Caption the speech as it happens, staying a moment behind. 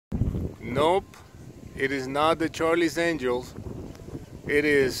Nope, it is not the Charlie's Angels. It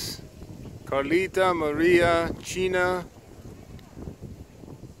is Carlita, Maria, China,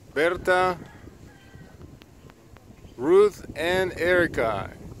 Berta, Ruth, and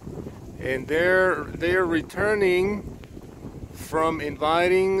Erica. And they're returning from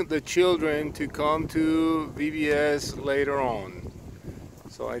inviting the children to come to VBS later on.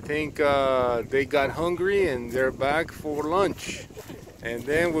 So I think they got hungry and they're back for lunch. And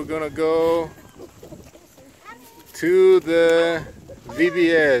then we're gonna go to the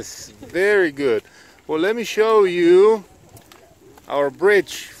VBS. Very good. Well, let me show you our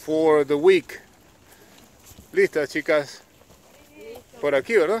bridge for the week. ¿Listas, chicas? Por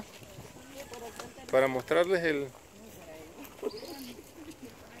aquí, ¿verdad? Para mostrarles el...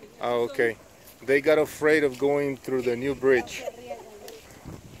 Ah, okay. They got afraid of going through the new bridge.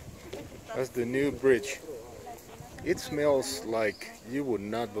 That's the new bridge. It smells like you would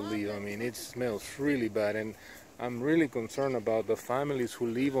not believe. I mean, it smells really bad, and I'm really concerned about the families who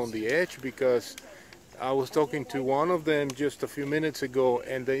live on the edge, because I was talking to one of them just a few minutes ago,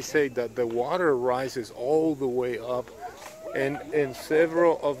 and they say that the water rises all the way up, and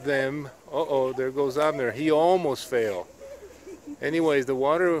several of them, there goes Abner, he almost fell. Anyways, the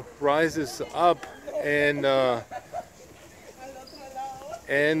water rises up, and the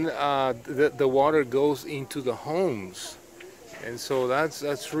water goes into the homes, and so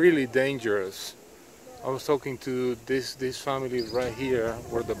that's really dangerous. I was talking to this family right here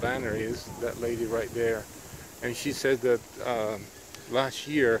where the banner is, that lady right there, and she said that last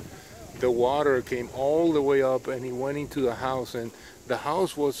year the water came all the way up and it went into the house, and the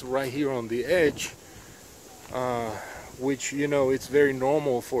house was right here on the edge, which, you know, it's very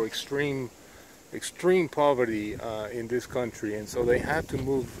normal for extreme poverty in this country, and so they had to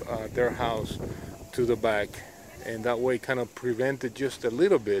move their house to the back, and that way kind of prevented just a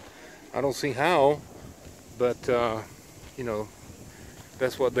little bit. I don't see how, but you know,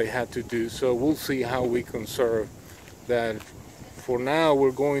 that's what they had to do. So we'll see how we conserve that. For now,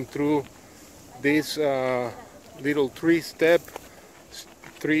 we're going through this little three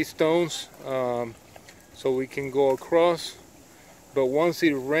stones, so we can go across. But once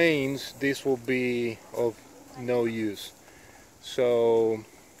it rains, this will be of no use. So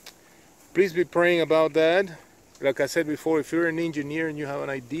please be praying about that. Like I said before, if you're an engineer and you have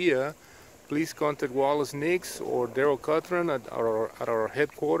an idea, please contact Wallace Nix or Daryl Cutran at our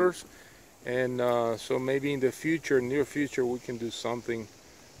headquarters. And so maybe in the future, near future, we can do something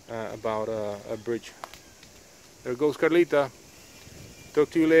about a bridge. There goes Carlita. Talk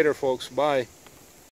to you later, folks. Bye.